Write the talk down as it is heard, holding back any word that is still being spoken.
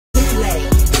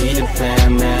Peter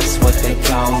Pan, that's what they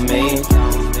call me.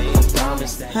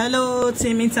 Hello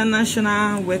Team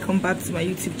International, welcome back to my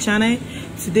YouTube channel.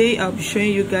 Today I'll be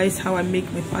showing you guys how I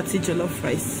make my party jollof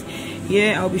rice.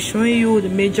 I'll be showing you the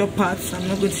major parts. I'm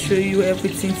not going to show you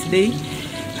everything today.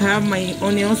 I have my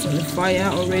onions on the fire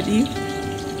already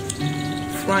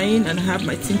frying, and I have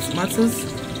my tin tomatoes.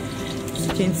 As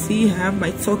you can see, I have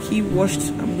my turkey washed.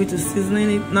 I'm going to season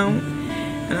it now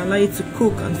and allow it to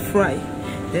cook and fry.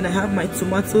 Then I have my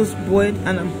tomatoes boiled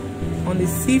and I'm on the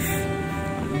sieve.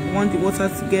 I want the water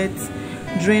to get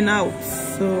drained out.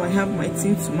 So I have my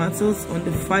tin tomatoes on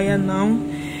the fire now.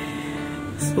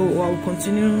 So I'll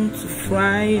continue to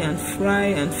fry and fry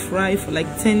and fry for like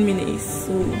 10 minutes.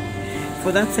 So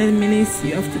for that 10 minutes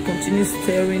you have to continue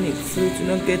stirring it so it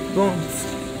will not get burnt.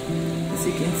 As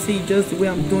you can see, just the way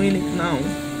I'm doing it now.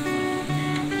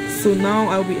 So now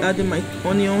I'll be adding my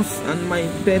onions and my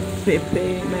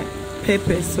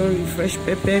fresh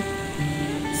pepper.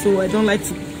 So I don't like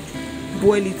to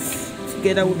boil it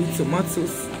together with the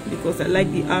tomatoes because I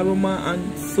like the aroma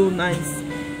and so nice.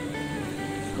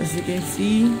 As you can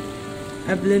see,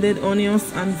 I blended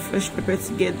onions and fresh pepper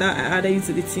together. I added it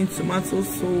to the tin tomatoes,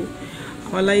 so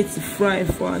I'll allow it to fry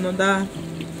for another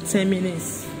 10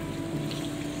 minutes.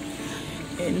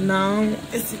 And now,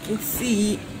 as you can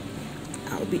see,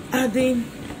 I'll be adding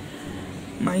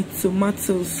my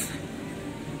tomatoes.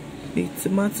 The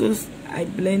tomatoes I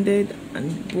blended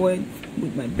and boiled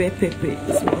with my bell pepper.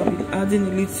 So I'll be adding a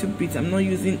little bit. I'm not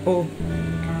using all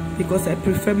because I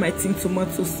prefer my tin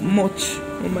tomatoes much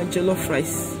on my jollof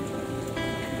rice.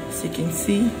 As you can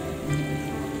see,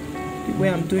 the way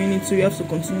I'm doing it, so you have to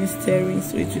continue stirring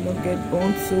so it will not get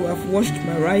burnt. So I've washed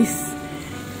my rice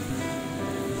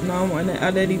now and I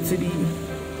added it to the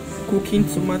cooking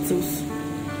tomatoes.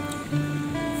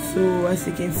 So as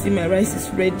you can see, my rice is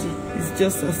ready. It's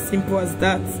just as simple as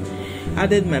that.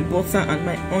 Added my butter and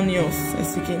my onions,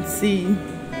 as you can see.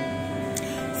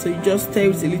 So you just stir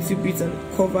it a little bit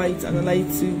and cover it and allow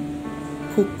it to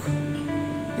cook.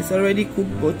 It's already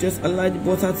cooked, but just allow the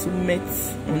butter to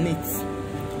melt on it.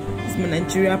 It's my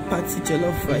Nigeria party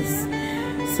jollof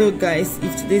rice. So guys,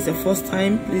 if today is your first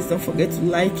time, please don't forget to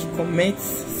like, comment,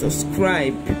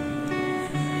 subscribe.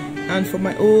 And for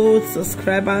my old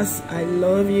subscribers, I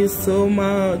love you so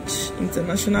much.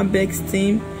 International Bakes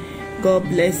team, God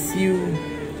bless you.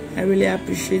 I really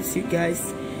appreciate you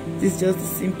guys. This is just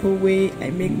a simple way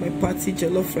I make my party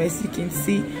jollof rice. You can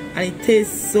see, and it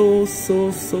tastes so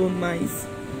nice.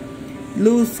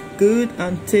 Looks good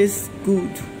and tastes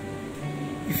good.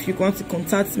 If you want to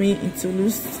contact me in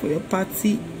Toulouse for your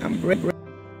party, I'm ready.